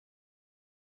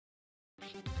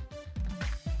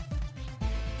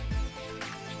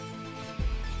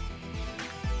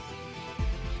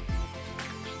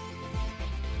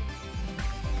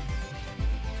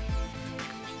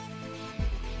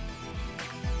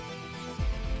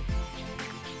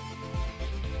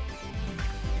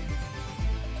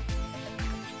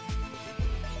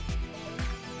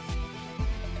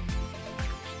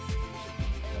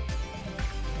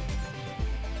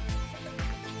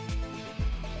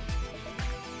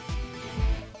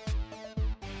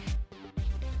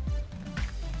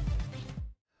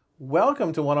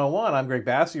Welcome to One-on-One. I'm Greg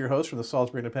Bassey, your host from the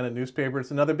Salisbury Independent newspaper.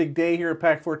 It's another big day here at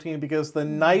PAC 14 because the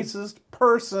nicest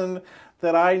person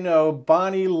that I know,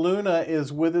 Bonnie Luna,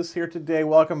 is with us here today.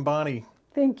 Welcome, Bonnie.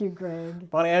 Thank you, Greg.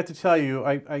 Bonnie, I have to tell you,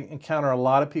 I encounter a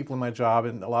lot of people in my job,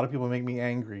 and a lot of people make me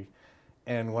angry.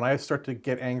 And when I start to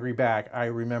get angry back, I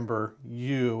remember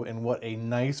you and what a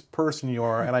nice person you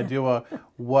are. And I do a,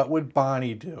 what would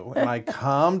Bonnie do? And I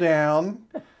calm down.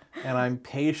 And I'm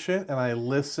patient and I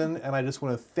listen, and I just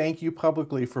want to thank you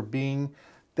publicly for being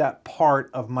that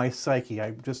part of my psyche.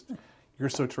 You're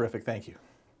so terrific. Thank you.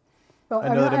 Well, I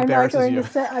know that embarrasses you.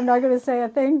 I'm not going to say a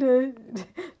thing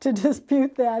to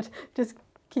dispute that. Just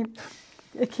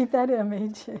keep that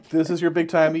image. This is your big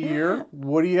time of year.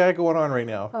 What do you got going on right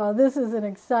now? This is an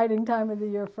exciting time of the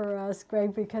year for us,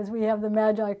 Greg, because we have the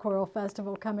Magi Choral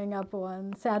Festival coming up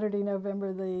on Saturday,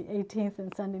 November the 18th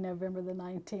and Sunday, November the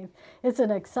 19th. It's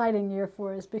an exciting year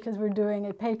for us because we're doing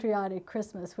a patriotic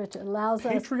Christmas, which allows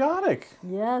us... Patriotic?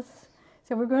 Yes.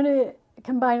 So we're going to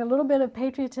combine a little bit of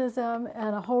patriotism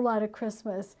and a whole lot of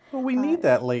Christmas. Well, we need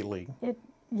that lately.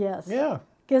 Yes. Yeah.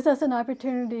 Gives us an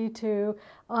opportunity to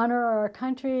honor our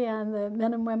country and the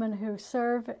men and women who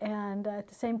serve, and at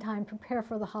the same time prepare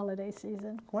for the holiday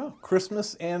season. Wow,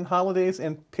 Christmas and holidays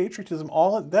and patriotism,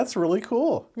 that's really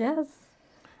cool. Yes.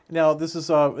 Now, this is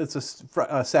it's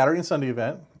a Saturday and Sunday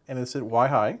event, and it's at Y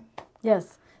High.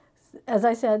 Yes. As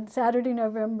I said, Saturday,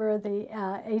 November the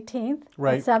 18th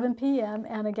at 7 p.m.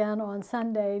 and again on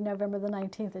Sunday, November the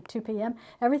 19th at 2 p.m.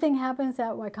 Everything happens at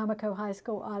Wicomico High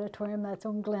School Auditorium. That's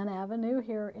on Glen Avenue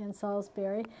here in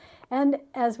Salisbury. And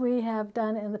as we have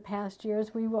done in the past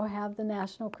years, we will have the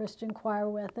National Christian Choir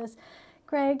with us.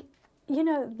 Greg, you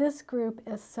know, this group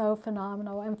is so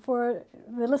phenomenal, and for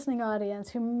the listening audience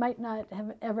who might not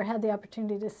have ever had the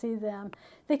opportunity to see them,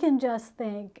 they can just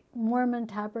think Mormon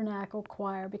Tabernacle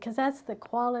Choir, because that's the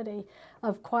quality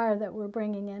of choir that we're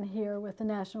bringing in here with the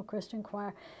National Christian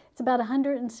Choir. It's about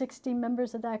 160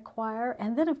 members of that choir,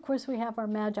 and then of course we have our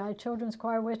Magi Children's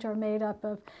Choir, which are made up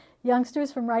of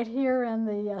youngsters from right here in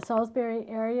the Salisbury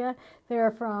area.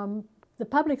 They're from the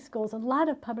public schools, a lot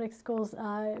of public schools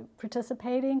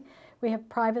participating. We have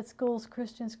private schools,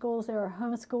 Christian schools, there are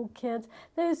homeschool kids.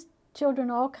 Those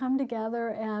children all come together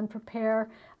and prepare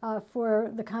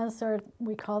for the concert.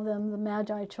 We call them the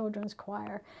Magi Children's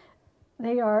Choir.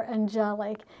 They are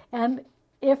angelic. And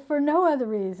if for no other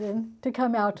reason to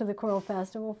come out to the Choral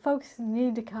Festival, folks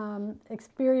need to come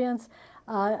experience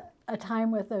a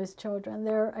time with those children.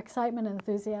 Their excitement and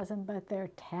enthusiasm, but their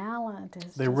talent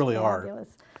is They really fabulous.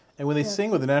 are. And when they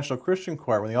sing with the National Christian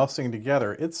Choir, when they all sing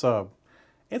together, it's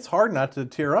hard not to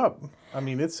tear up. I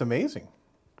mean, it's amazing.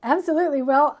 Absolutely.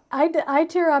 Well, I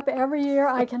tear up every year.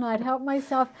 I cannot help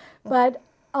myself. But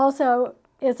also,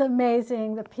 it's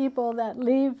amazing the people that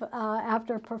leave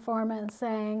after performance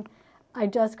saying, I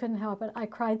just couldn't help it. I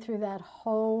cried through that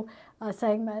whole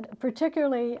segment.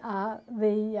 Particularly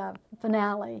the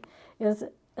finale is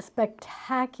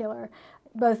spectacular,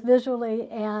 both visually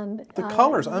and the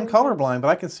colors. I'm colorblind, but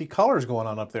I can see colors going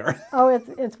on up there. Oh,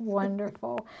 it's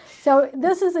wonderful. So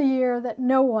this is a year that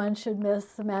no one should miss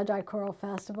the Magi Choral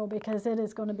Festival because it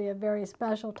is going to be a very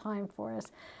special time for us.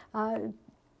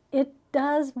 It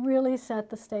does really set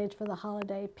the stage for the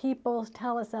holiday. People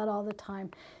tell us that all the time.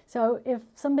 So if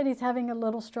somebody's having a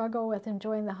little struggle with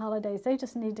enjoying the holidays, they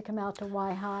just need to come out to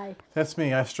Y High. That's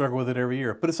me. I struggle with it every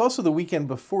year. But it's also the weekend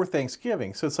before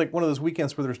Thanksgiving. So it's like one of those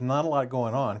weekends where there's not a lot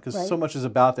going on because so much is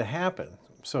about to happen.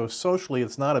 So socially,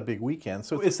 it's not a big weekend.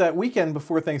 So it's that weekend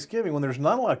before Thanksgiving when there's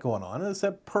not a lot going on. And it's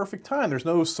that perfect time. There's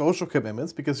no social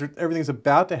commitments because everything's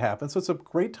about to happen. So it's a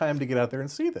great time to get out there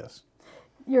and see this.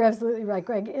 You're absolutely right,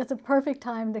 Greg. It's a perfect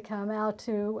time to come out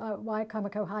to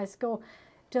Wicomico High School.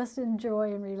 Just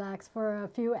enjoy and relax for a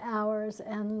few hours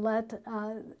and let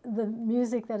the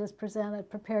music that is presented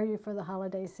prepare you for the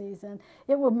holiday season.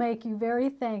 It will make you very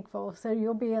thankful, so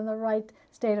you'll be in the right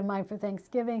state of mind for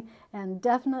Thanksgiving and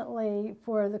definitely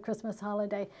for the Christmas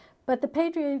holiday. But the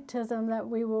patriotism that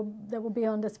will be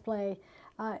on display,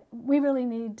 we really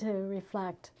need to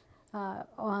reflect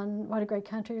on what a great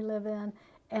country we live in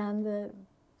and the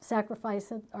sacrifice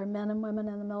that our men and women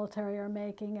in the military are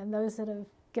making, and those that have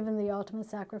given the ultimate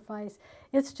sacrifice.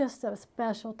 It's just a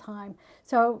special time.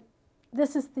 So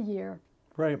this is the year.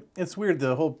 Right. It's weird,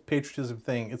 the whole patriotism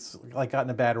thing. It's like gotten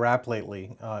a bad rap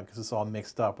lately because it's all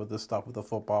mixed up with this stuff with the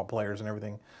football players and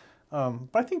everything. But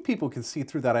I think people can see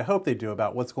through that. I hope they do,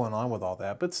 about what's going on with all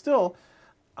that. But still,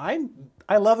 I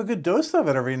love a good dose of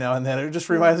it every now and then. It just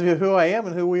reminds me of who I am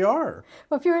and who we are.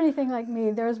 Well, if you're anything like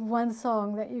me, there's one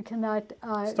song that you cannot...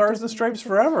 Stars and Stripes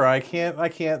forever.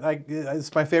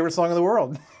 It's my favorite song in the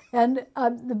world. And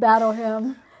the battle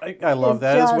hymn. I love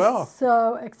that as well.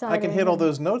 So exciting. I can hit all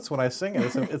those notes when I sing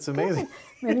it. It's amazing.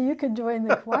 Maybe you could join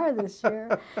the choir this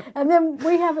year. And then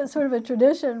we have a sort of a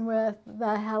tradition with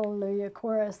the Hallelujah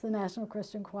Chorus, the National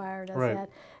Christian Choir does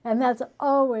that. And that's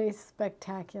always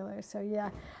spectacular. So yeah.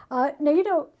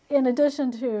 Now, in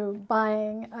addition to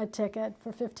buying a ticket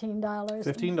for $15.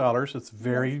 $15, it's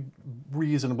very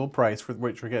reasonable price for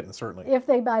what you're getting, certainly. If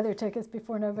they buy their tickets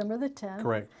before November the 10th.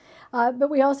 Correct. But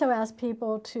we also ask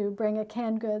people to bring a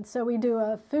canned goods. So we do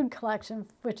a food collection,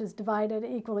 which is divided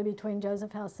equally between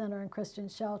Joseph House Center and Christian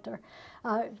Shelter.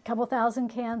 A couple thousand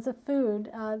cans of food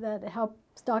that help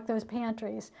stock those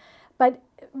pantries. But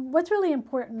what's really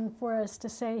important for us to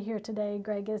say here today,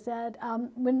 Greg, is that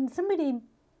when somebody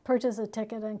purchases a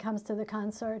ticket and comes to the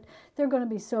concert, they're going to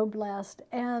be so blessed.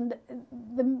 And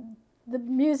the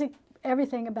music,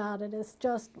 everything about it is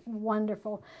just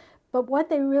wonderful. But what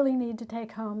they really need to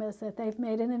take home is that they've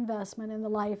made an investment in the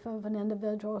life of an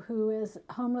individual who is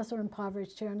homeless or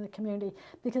impoverished here in the community.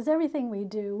 Because everything we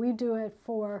do it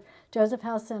for Joseph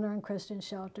House Center and Christian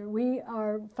Shelter. We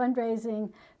are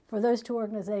fundraising for those two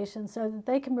organizations so that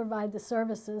they can provide the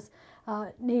services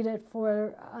needed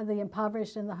for the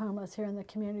impoverished and the homeless here in the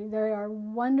community. They are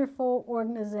wonderful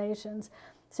organizations.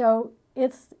 So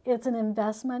it's an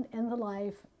investment in the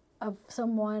life of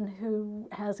someone who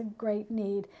has a great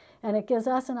need, and it gives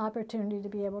us an opportunity to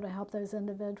be able to help those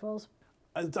individuals.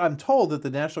 I'm told that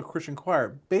the National Christian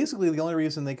Choir, basically the only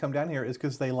reason they come down here is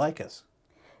because they like us.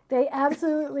 They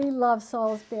absolutely love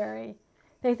Salisbury.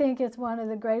 They think it's one of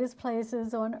the greatest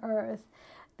places on earth.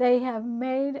 They have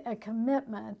made a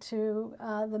commitment to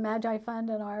the Magi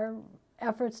Fund and our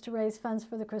efforts to raise funds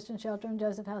for the Christian Shelter and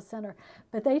Joseph House Center.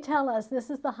 But they tell us this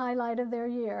is the highlight of their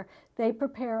year. They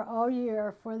prepare all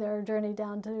year for their journey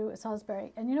down to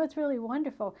Salisbury. And you know what's really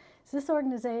wonderful is this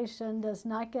organization does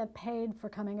not get paid for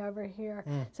coming over here.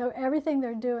 So everything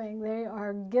they're doing, they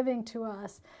are giving to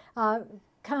us.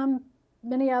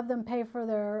 Many of them pay for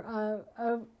their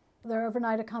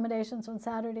overnight accommodations on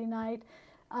Saturday night.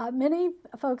 Many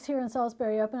folks here in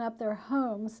Salisbury open up their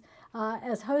homes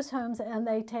as host homes, and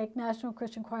they take National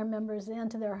Christian Choir members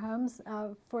into their homes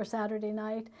for Saturday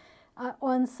night.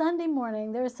 On Sunday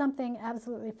morning, there's something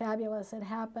absolutely fabulous that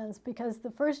happens, because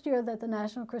the first year that the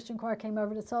National Christian Choir came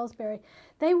over to Salisbury,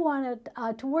 they wanted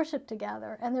to worship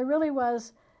together, and there really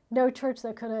was no church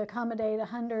that could accommodate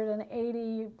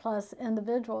 180 plus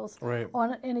individuals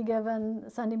on any given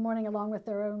Sunday morning, along with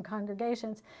their own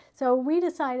congregations. So we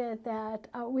decided that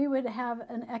we would have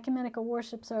an ecumenical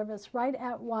worship service right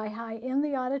at Y-High in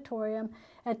the auditorium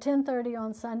at 10:30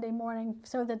 on Sunday morning,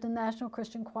 so that the National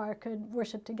Christian Choir could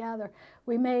worship together.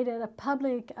 We made it a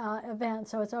public event,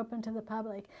 so it's open to the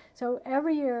public. So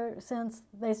every year since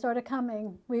they started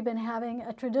coming, we've been having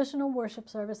a traditional worship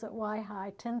service at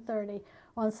Y-High, 10:30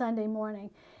 on Sunday morning.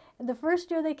 The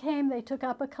first year they came, they took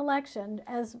up a collection,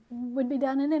 as would be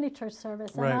done in any church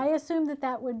service. And I assumed that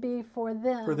that would be for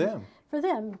them. For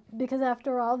them, because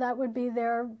after all, that would be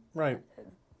their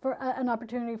for an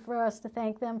opportunity for us to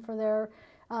thank them for their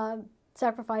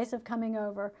sacrifice of coming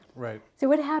over. So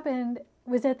what happened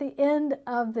was, at the end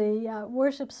of the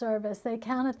worship service, they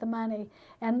counted the money,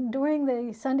 and during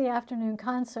the Sunday afternoon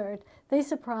concert, they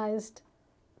surprised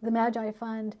the Magi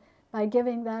Fund by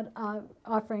giving that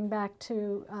offering back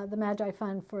to the Magi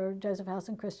Fund for Joseph House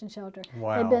and Christian Shelter.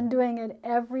 They've been doing it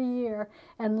every year,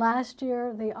 and last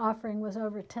year the offering was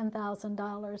over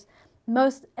 $10,000.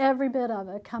 Most every bit of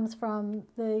it comes from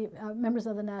the members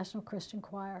of the National Christian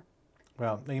Choir.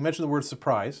 Well, now you mentioned the word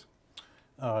surprise.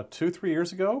 2-3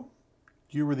 years ago,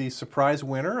 you were the surprise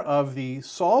winner of the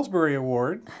Salisbury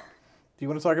Award. Do you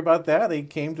want to talk about that? They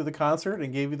came to the concert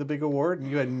and gave you the big award,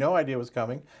 and you had no idea it was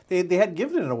coming. They hadn't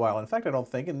given it in a while, in fact, I don't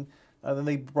think, and then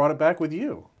they brought it back with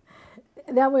you.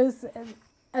 That was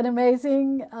an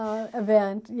amazing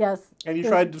event, yes. And you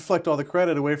tried to deflect all the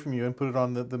credit away from you and put it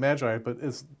on the Magi, but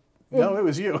no, it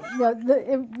was you. No,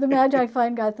 the Magi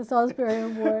Fund got the Salisbury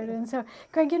Award. And so,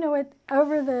 Greg, you know what?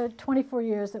 Over the 24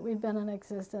 years that we've been in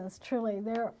existence, truly,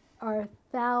 there are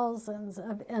thousands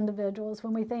of individuals.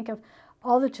 When we think of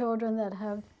all the children that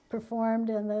have performed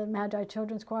in the Magi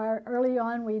Children's Choir. Early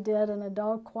on, we did an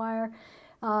adult choir.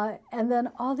 And then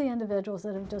all the individuals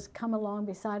that have just come along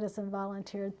beside us and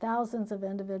volunteered. Thousands of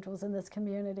individuals in this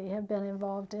community have been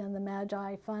involved in the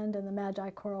Magi Fund and the Magi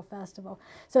Choral Festival.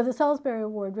 So the Salisbury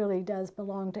Award really does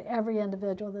belong to every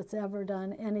individual that's ever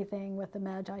done anything with the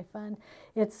Magi Fund.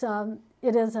 It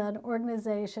is an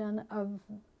organization of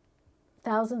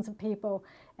thousands of people,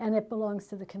 and it belongs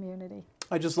to the community.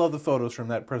 I just love the photos from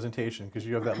that presentation because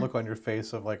you have that look on your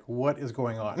face of like, what is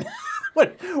going on?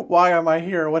 Why am I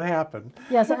here? What happened?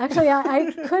 Yes, actually,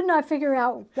 I could not figure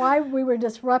out why we were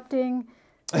disrupting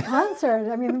the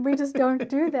concert. I mean, we just don't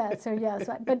do that. So yes,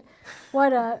 but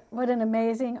what an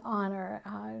amazing honor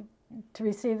to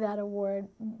receive that award,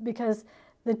 because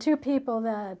the two people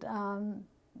that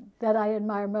I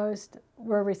admire most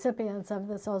were recipients of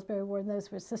the Salisbury Award, and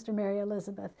those were Sister Mary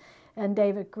Elizabeth and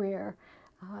David Greer.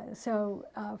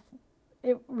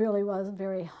 It really was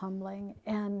very humbling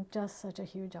and just such a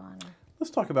huge honor. Let's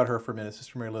talk about her for a minute,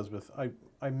 Sister Mary Elizabeth.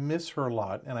 I miss her a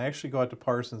lot, and I actually go out to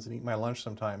Parsons and eat my lunch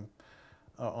sometime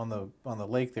on the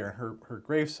lake there, and her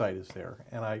gravesite is there.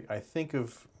 And I think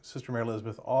of Sister Mary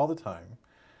Elizabeth all the time,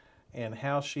 and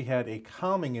how she had a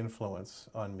calming influence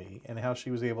on me, and how she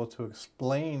was able to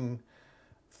explain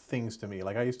things to me.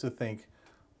 Like, I used to think,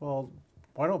 well,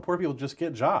 why don't poor people just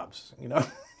get jobs, you know?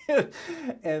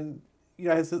 And you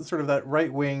know, has sort of that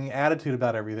right-wing attitude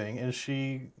about everything, and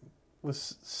she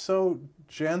was so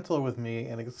gentle with me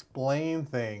and explained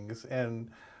things, and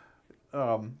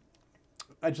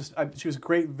she was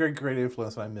a very great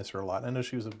influence, and I miss her a lot. I know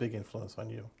she was a big influence on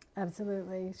you.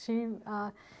 Absolutely. She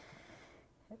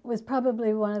was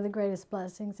probably one of the greatest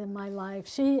blessings in my life.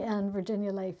 She and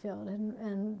Virginia Layfield,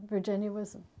 and Virginia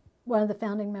was one of the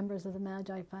founding members of the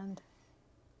Magi Fund.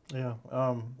 Yeah,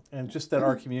 and just that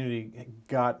our community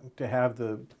got to have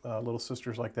the little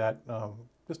sisters like that,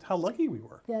 just how lucky we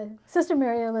were. Yeah, Sister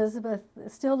Mary Elizabeth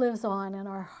still lives on in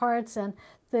our hearts, and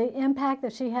the impact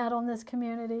that she had on this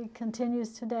community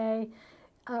continues today.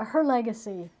 Her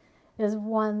legacy is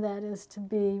one that is to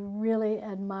be really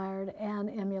admired and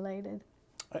emulated.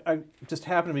 I just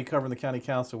happened to be covering the county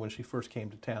council when she first came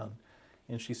to town,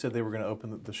 and she said they were going to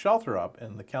open the shelter up,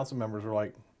 and the council members were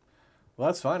like, well,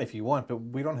 that's fine if you want, but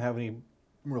we don't have any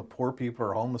real poor people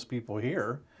or homeless people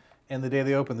here. And the day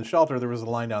they opened the shelter, there was a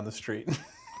line down the street.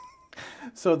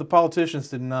 So the politicians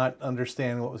did not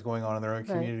understand what was going on in their own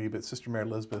community, but Sister Mary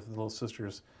Elizabeth and the Little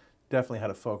Sisters definitely had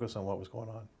a focus on what was going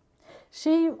on.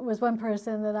 She was one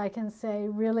person that I can say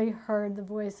really heard the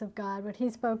voice of God. When he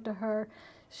spoke to her,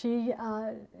 she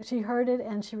heard it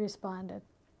and she responded.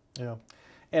 Yeah.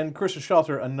 And Christian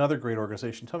Shelter, another great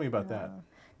organization. Tell me about that.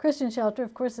 Christian Shelter,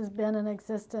 of course, has been in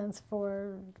existence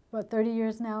for, 30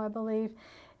 years now, I believe,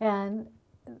 and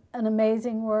an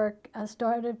amazing work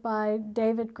started by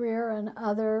David Greer and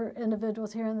other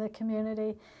individuals here in the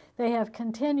community. They have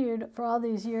continued for all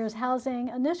these years housing.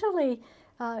 Initially,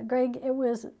 Greg, it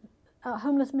was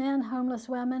homeless men, homeless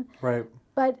women. Right.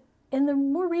 But in the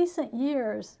more recent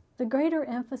years, the greater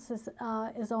emphasis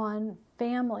is on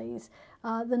families.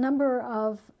 The number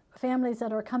of families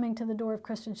that are coming to the door of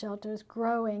Christian Shelter is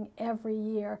growing every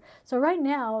year. So right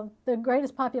now, the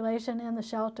greatest population in the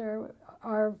shelter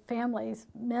are families,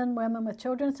 men, women with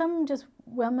children, some just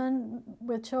women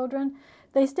with children.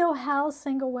 They still house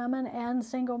single women and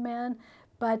single men,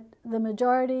 but the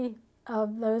majority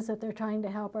of those that they're trying to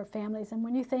help are families. And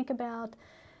when you think about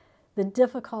the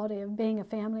difficulty of being a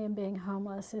family and being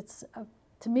homeless, it's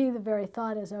to me, the very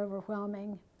thought is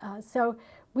overwhelming. So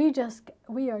we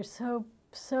are so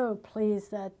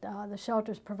pleased that the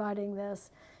shelter's providing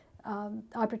this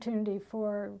opportunity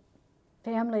for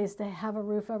families to have a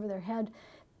roof over their head.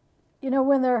 You know,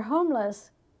 when they're homeless,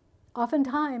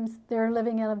 oftentimes they're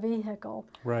living in a vehicle.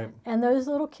 Right. And those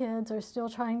little kids are still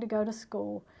trying to go to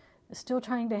school, still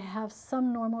trying to have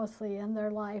some normalcy in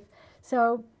their life.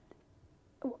 So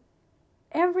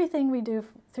everything we do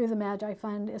through the Magi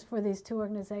Fund is for these two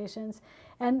organizations.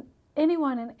 And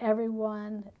anyone and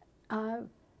everyone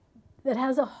that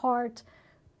has a heart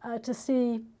to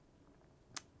see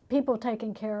people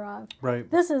taken care of.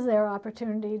 Right. This is their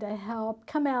opportunity to help.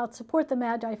 Come out, support the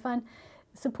Magi Fund,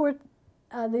 support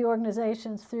the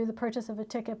organizations through the purchase of a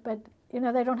ticket, but you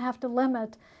know, they don't have to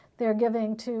limit their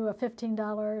giving to a $15,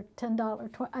 $10,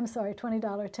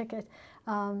 $20 ticket.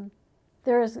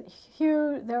 There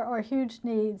are huge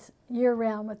needs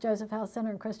year-round with Joseph House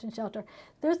Center and Christian Shelter.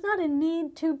 There's not a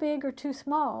need too big or too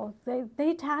small.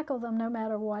 They tackle them no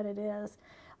matter what it is.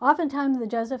 Oftentimes the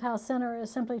Joseph House Center is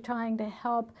simply trying to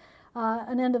help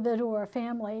an individual or a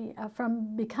family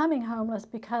from becoming homeless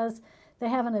because they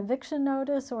have an eviction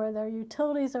notice or their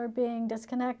utilities are being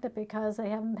disconnected because they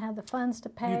haven't had the funds to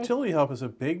pay. Utility help is a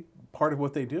big part of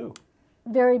what they do.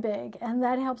 Very big, and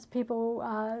that helps people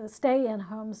stay in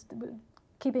homes,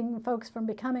 keeping folks from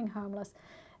becoming homeless.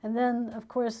 And then, of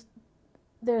course,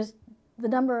 there's the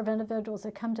number of individuals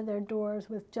that come to their doors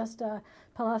with just a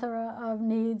plethora of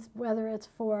needs, whether it's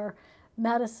for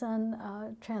medicine,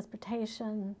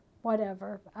 transportation,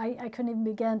 whatever. I couldn't even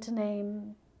begin to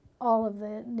name all of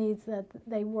the needs that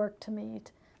they work to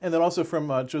meet. And then also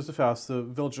from Joseph House, the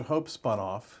Village of Hope spun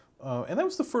off. And that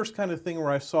was the first kind of thing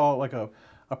where I saw like a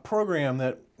program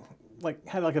that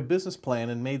had like a business plan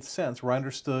and made sense, where I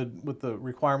understood what the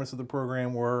requirements of the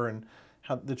program were and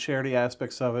how the charity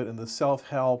aspects of it and the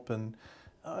self-help. And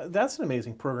that's an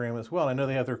amazing program as well. I know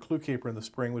they have their Clue Caper in the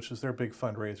spring, which is their big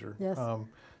fundraiser. Yes.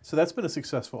 So that's been a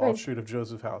successful Right. offshoot of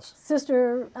Joseph House.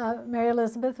 Sister Mary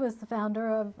Elizabeth was the founder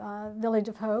of Village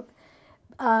of Hope.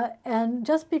 And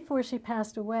just before she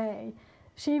passed away,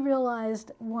 she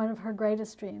realized one of her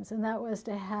greatest dreams, and that was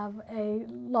to have a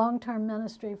long-term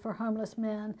ministry for homeless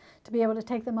men, to be able to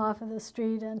take them off of the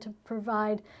street and to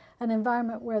provide an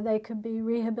environment where they could be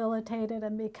rehabilitated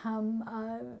and become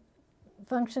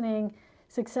functioning,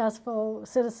 successful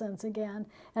citizens again.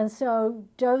 And so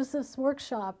Joseph's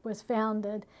Workshop was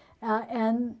founded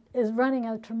and is running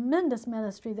a tremendous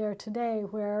ministry there today,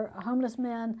 where homeless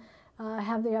men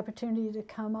have the opportunity to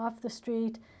come off the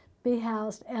street, be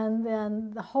housed, and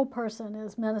then the whole person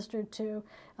is ministered to.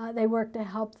 They work to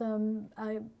help them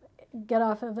get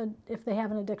off of if they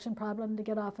have an addiction problem, to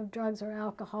get off of drugs or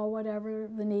alcohol, whatever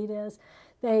the need is.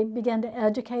 They begin to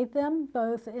educate them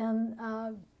both in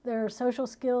their social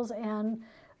skills and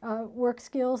work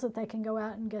skills, that they can go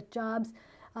out and get jobs.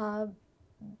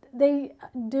 They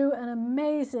do an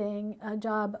amazing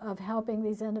job of helping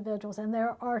these individuals, and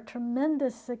there are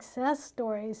tremendous success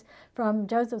stories from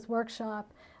Joseph's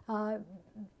Workshop,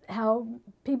 how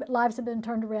lives have been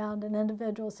turned around and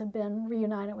individuals have been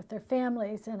reunited with their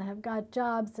families and have got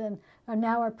jobs and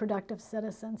now are productive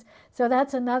citizens. So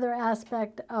that's another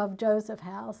aspect of Joseph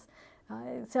House.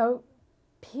 So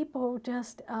people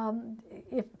just,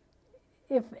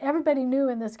 if everybody knew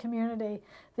in this community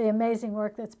the amazing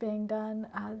work that's being done,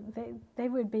 they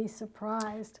would be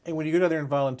surprised. And when you go down there and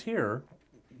volunteer,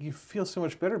 you feel so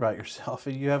much better about yourself,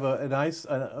 and you have a nice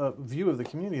view of the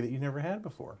community that you never had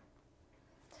before.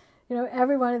 You know,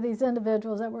 every one of these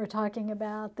individuals that we're talking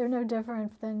about, they're no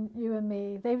different than you and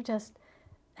me. They've just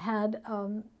had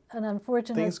an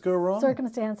unfortunate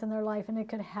circumstance in their life, and it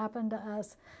could happen to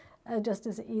us just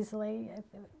as easily.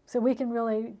 So we can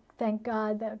really thank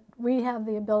God that we have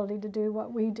the ability to do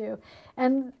what we do.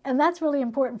 And that's really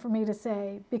important for me to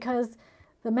say, because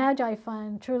the Magi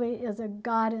Fund truly is a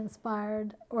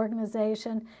God-inspired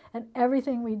organization, and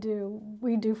everything we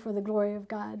do for the glory of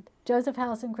God. Joseph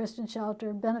House and Christian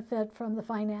Shelter benefit from the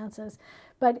finances.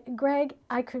 But Greg,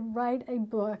 I could write a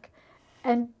book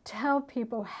and tell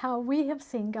people how we have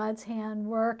seen God's hand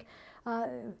work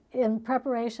in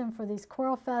preparation for these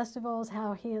choral festivals,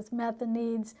 how He has met the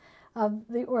needs of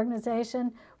the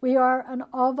organization. We are an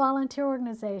all-volunteer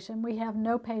organization. We have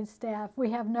no paid staff.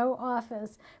 We have no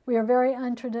office. We are very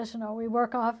untraditional. We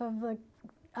work off of the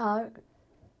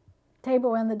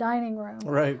table in the dining room,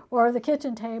 right, or the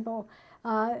kitchen table.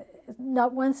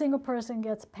 Not one single person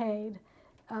gets paid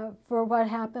for what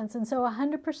happens. And so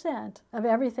 100% of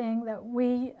everything that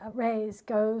we raise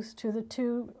goes to the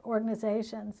two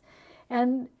organizations.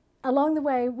 And along the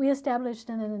way, we established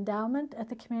an endowment at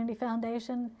the Community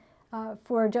Foundation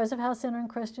for Joseph House Center and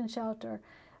Christian Shelter.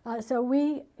 So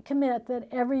we commit that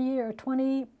every year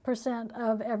 20%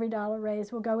 of every dollar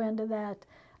raised will go into that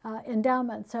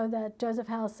endowment, so that Joseph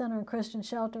House Center and Christian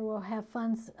Shelter will have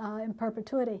funds in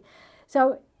perpetuity.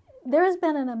 So there has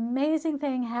been an amazing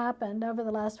thing happened over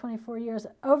the last 24 years.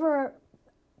 Over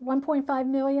 $1.5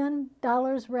 million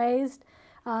raised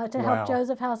to help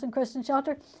Joseph House and Christian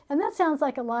Shelter. And that sounds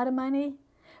like a lot of money,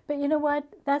 but you know what?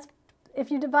 That's, if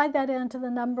you divide that into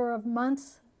the number of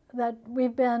months that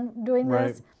we've been doing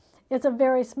this, it's a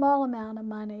very small amount of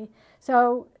money.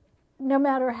 So no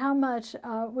matter how much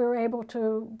we're able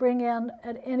to bring in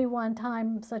at any one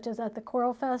time, such as at the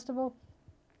Choral Festival,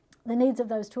 the needs of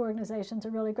those two organizations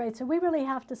are really great. So we really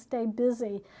have to stay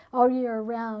busy all year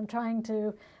round trying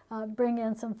to bring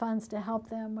in some funds to help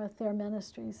them with their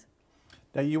ministries.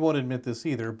 Now, you won't admit this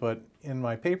either, but in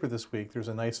my paper this week, there's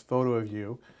a nice photo of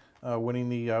you winning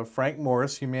the Frank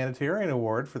Morris Humanitarian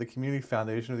Award for the Community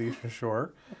Foundation of the Eastern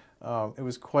Shore. It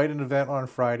was quite an event on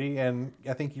Friday, and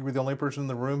I think you were the only person in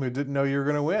the room who didn't know you were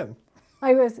going to win.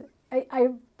 I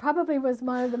probably was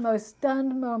one of the most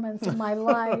stunned moments of my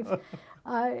life.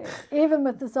 Even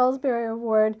with the Salisbury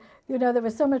Award, you know, there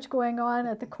was so much going on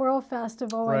at the Choral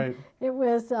Festival, Right. and it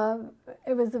was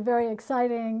a very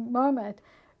exciting moment.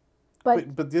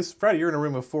 But this Friday, you're in a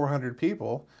room of 400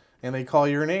 people, and they call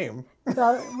your name.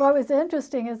 But what was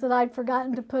interesting is that I'd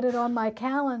forgotten to put it on my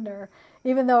calendar,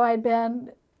 even though I'd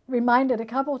been reminded a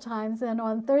couple times. And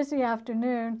on Thursday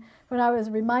afternoon, when I was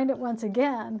reminded once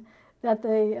again that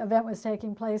the event was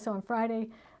taking place on Friday,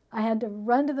 I had to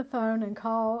run to the phone and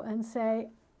call and say,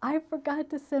 I forgot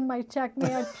to send my check.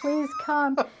 May I please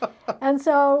come? And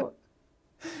so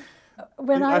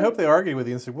when I hope they argued with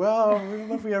you and said, well, we don't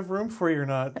know if we have room for you or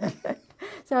not.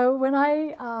 So when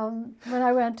I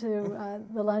went to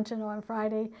the luncheon on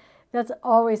Friday, that's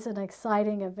always an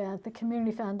exciting event. The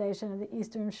Community Foundation of the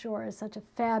Eastern Shore is such a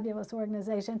fabulous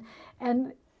organization.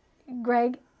 And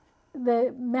Greg,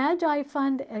 the Magi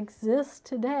Fund exists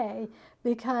today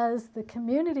because the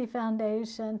Community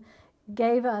Foundation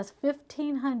gave us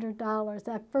 $1,500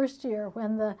 that first year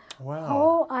when the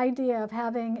whole idea of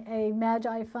having a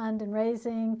Magi Fund and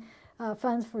raising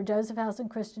funds for Joseph House and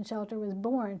Christian Shelter was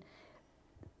born.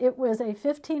 It was a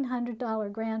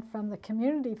 $1,500 grant from the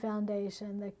Community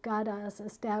Foundation that got us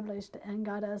established and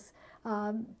got us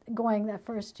going that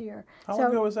first year. How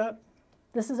long ago was that?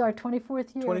 This is our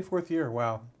 24th year. 24th year,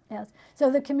 wow. Yes. So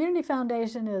the Community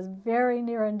Foundation is very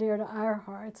near and dear to our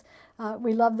hearts.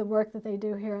 We love the work that they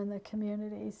do here in the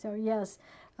community. So yes,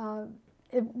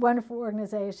 wonderful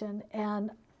organization.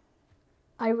 And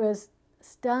I was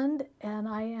stunned, and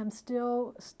I am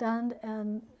still stunned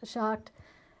and shocked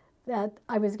that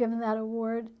I was given that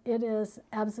award. It is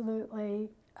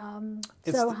absolutely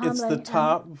so humbling. It's the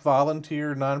top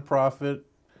volunteer nonprofit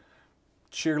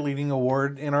cheerleading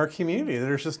award in our community.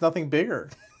 There's just nothing bigger.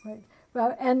 Right.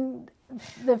 Well, and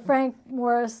the Frank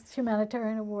Morris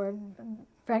Humanitarian Award,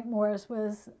 Frank Morris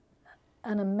was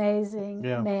an amazing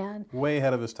man. Way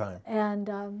ahead of his time.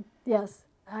 And yes,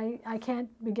 I can't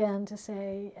begin to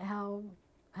say how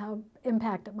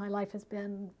impacted my life has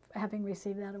been having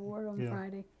received that award on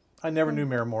Friday. I never knew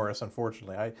Mayor Morris,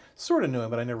 unfortunately. I sort of knew him,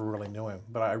 but I never really knew him.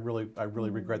 But I really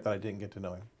regret that I didn't get to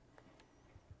know him.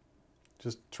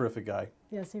 Just terrific guy.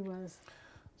 Yes, he was.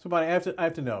 So, Bonnie, I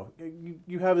have to know.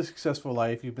 You have a successful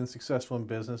life. You've been successful in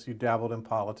business. You dabbled in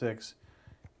politics.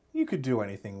 You could do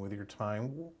anything with your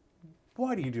time.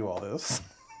 Why do you do all this?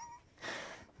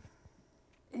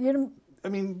 I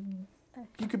mean,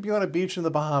 you could be on a beach in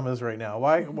the Bahamas right now.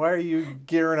 Why are you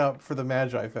gearing up for the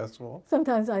Magi Festival?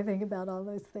 Sometimes I think about all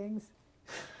those things.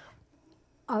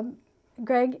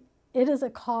 Greg, it is a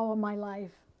call on my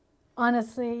life.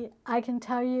 Honestly, I can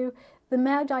tell you, the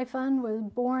Magi Fund was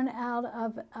born out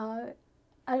of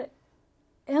an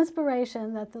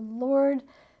inspiration that the Lord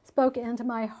spoke into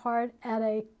my heart at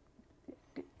a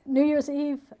New Year's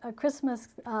Eve, a Christmas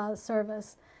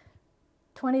service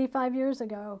 25 years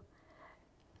ago.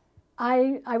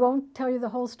 I won't tell you the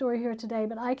whole story here today,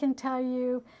 but I can tell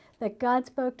you that God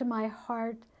spoke to my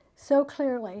heart so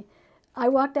clearly. I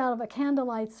walked out of a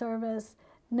candlelight service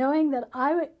knowing that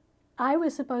I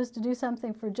was supposed to do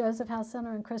something for Joseph House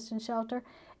Center and Christian Shelter,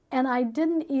 and I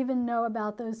didn't even know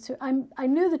about those two. I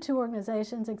knew the two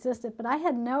organizations existed, but I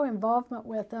had no involvement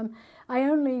with them. I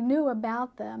only knew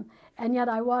about them, and yet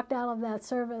I walked out of that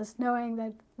service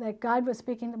knowing that God was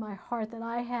speaking to my heart, that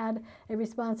I had a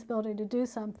responsibility to do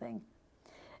something.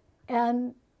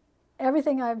 And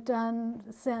everything I've done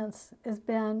since has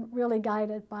been really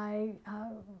guided by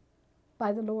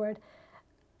the Lord.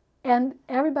 And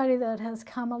everybody that has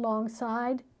come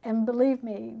alongside, and believe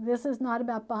me, this is not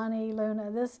about Bonnie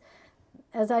Luna. This,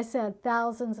 as I said,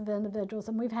 thousands of individuals,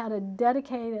 and we've had a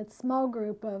dedicated small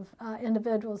group of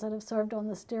individuals that have served on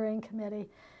the steering committee.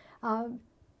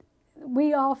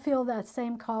 We all feel that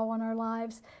same call on our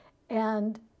lives,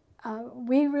 and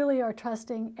we really are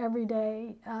trusting every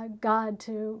day God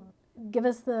to give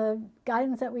us the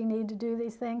guidance that we need to do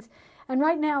these things. And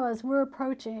right now, as we're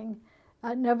approaching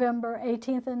November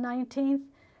 18th and 19th,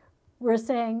 we're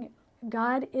saying,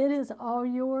 God, it is all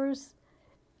yours.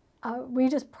 We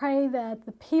just pray that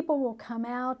the people will come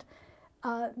out,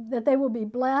 that they will be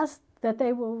blessed, that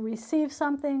they will receive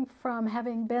something from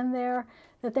having been there,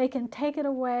 that they can take it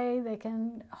away, they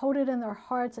can hold it in their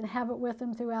hearts and have it with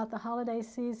them throughout the holiday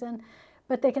season,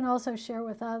 but they can also share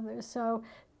with others. So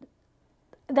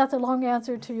that's a long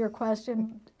answer to your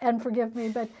question, and forgive me,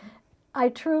 but I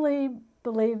truly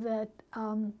believe that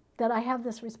that I have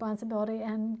this responsibility,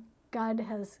 and God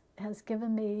has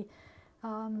given me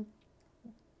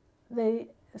the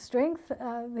strength,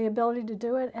 the ability to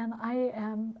do it, and I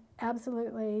am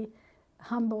absolutely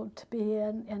humbled to be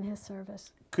in His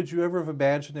service. Could you ever have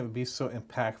imagined it would be so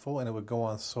impactful and it would go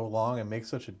on so long and make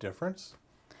such a difference?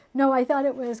 No, I thought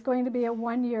it was going to be a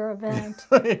one-year event.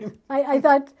 I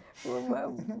thought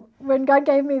when God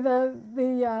gave me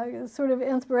the sort of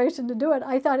inspiration to do it,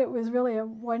 I thought it was really a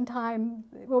one-time.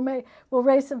 We'll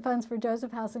raise some funds for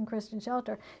Joseph House and Christian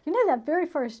Shelter. You know, that very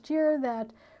first year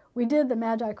that we did the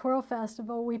Magi Choral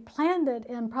Festival, we planned it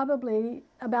in probably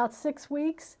about 6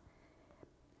 weeks,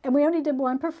 and we only did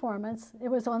one performance. It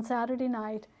was on Saturday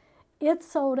night. It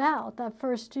sold out that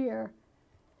first year.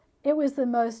 It was the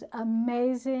most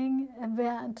amazing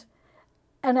event.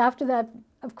 And after that,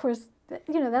 of course,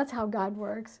 you know, that's how God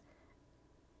works.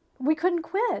 We couldn't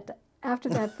quit after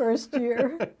that first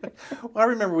year. Well, I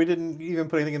remember we didn't even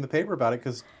put anything in the paper about it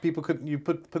because people couldn't, you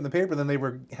put in the paper, then they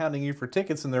were hounding you for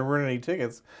tickets and there weren't any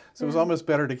tickets. So it was almost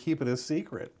better to keep it a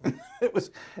secret. It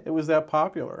was that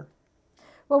popular.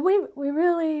 Well, we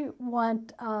really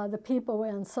want the people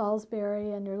in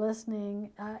Salisbury and your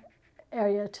listening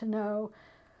area to know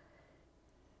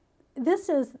this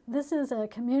is a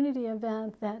community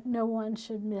event that no one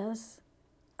should miss.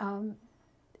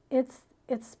 It's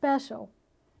special.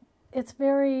 It's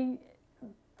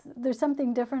there's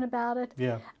something different about it.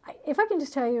 Yeah. If I can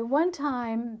just tell you, one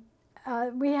time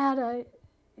we had a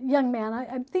young man, I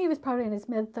think he was probably in his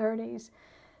mid-30s,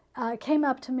 came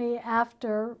up to me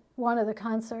after one of the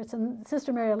concerts, and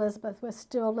Sister Mary Elizabeth was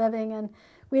still living, and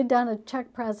we had done a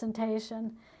Czech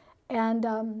presentation,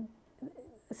 and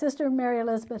Sister Mary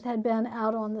Elizabeth had been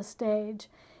out on the stage,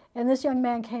 and this young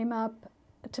man came up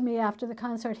to me after the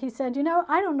concert. He said, you know,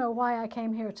 I don't know why I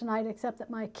came here tonight except that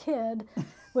my kid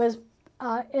was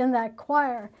in that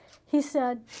choir. He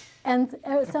said, and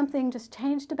something just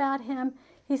changed about him.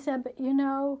 He said, but you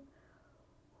know,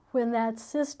 when that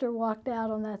sister walked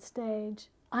out on that stage,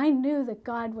 I knew that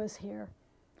God was here.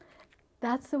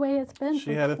 That's the way it's been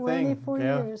for 24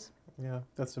 years. Yeah,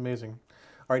 that's amazing.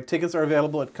 All right, tickets are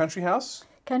available at Country House.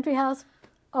 Country House,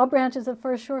 all branches of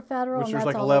First Shore Federal. Which there's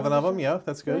like 11 of them, yeah,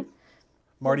 that's good.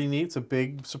 Marty Neat's a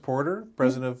big supporter,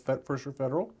 president of First Shore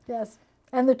Federal. Yes,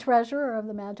 and the treasurer of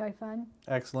the Magi Fund.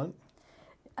 Excellent.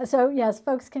 So yes,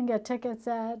 folks can get tickets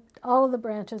at all of the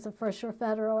branches of First Shore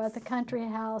Federal, at the Country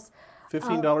House.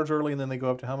 $15 early, and then they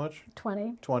go up to how much?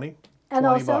 20. 20? And 20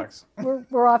 also, bucks.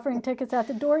 we're offering tickets at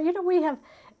the door. You know, we have,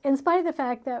 in spite of the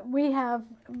fact that we have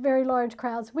very large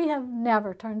crowds, we have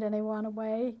never turned anyone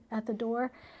away at the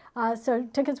door. So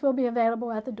tickets will be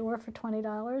available at the door for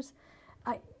 $20.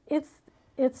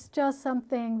 It's just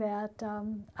something that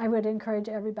I would encourage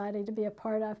everybody to be a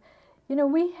part of. You know,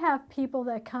 we have people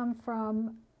that come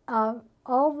from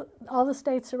all the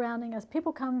states surrounding us.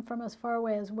 People come from as far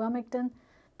away as Wilmington,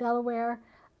 Delaware.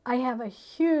 I have a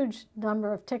huge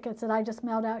number of tickets that I just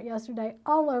mailed out yesterday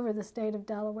all over the state of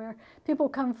Delaware. People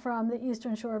come from the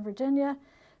Eastern Shore of Virginia,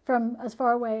 from as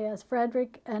far away as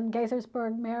Frederick and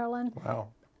Gaithersburg, Maryland. Wow.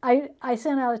 I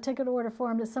sent out a ticket order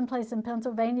form to someplace in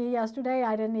Pennsylvania yesterday.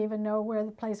 I didn't even know where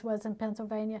the place was in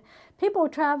Pennsylvania. People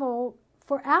travel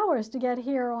for hours to get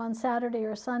here on Saturday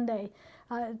or Sunday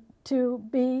to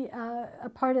be a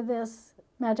part of this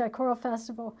Magi Choral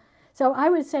Festival. So I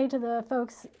would say to the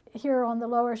folks here on the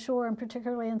Lower Shore, and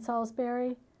particularly in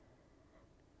Salisbury,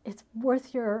 it's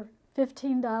worth your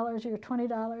 $15, your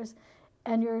 $20,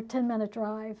 and your 10-minute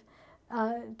drive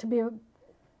to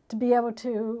be able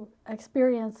to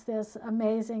experience this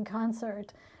amazing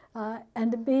concert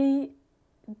and to be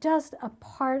just a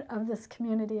part of this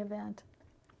community event.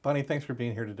 Bonnie, thanks for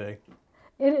being here today.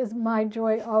 It is my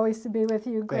joy always to be with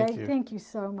you, Greg. Thank you. Thank you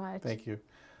so much. Thank you.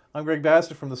 I'm Greg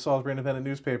Bassett from the Salisbury Independent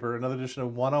Newspaper, another edition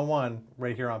of One-on-One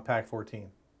right here on PAC 14.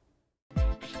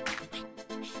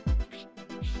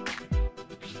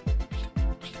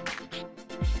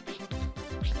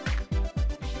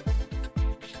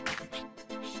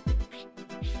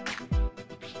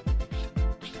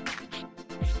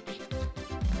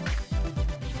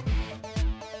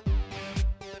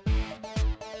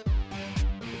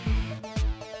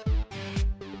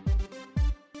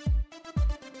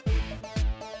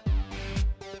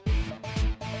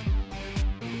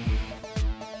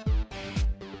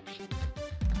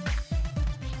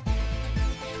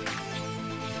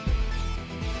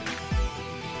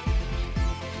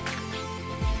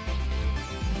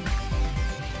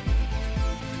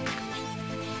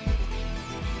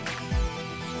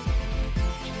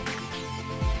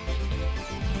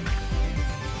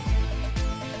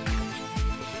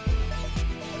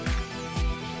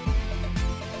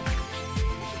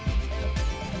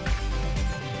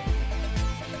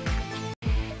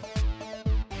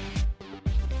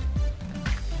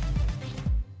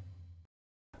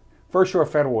 First Shore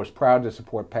Federal is proud to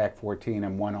support PAC 14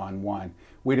 and One-on-One.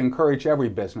 We'd encourage every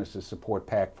business to support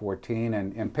PAC 14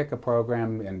 and pick a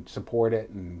program and support it,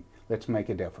 and let's make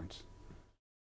a difference.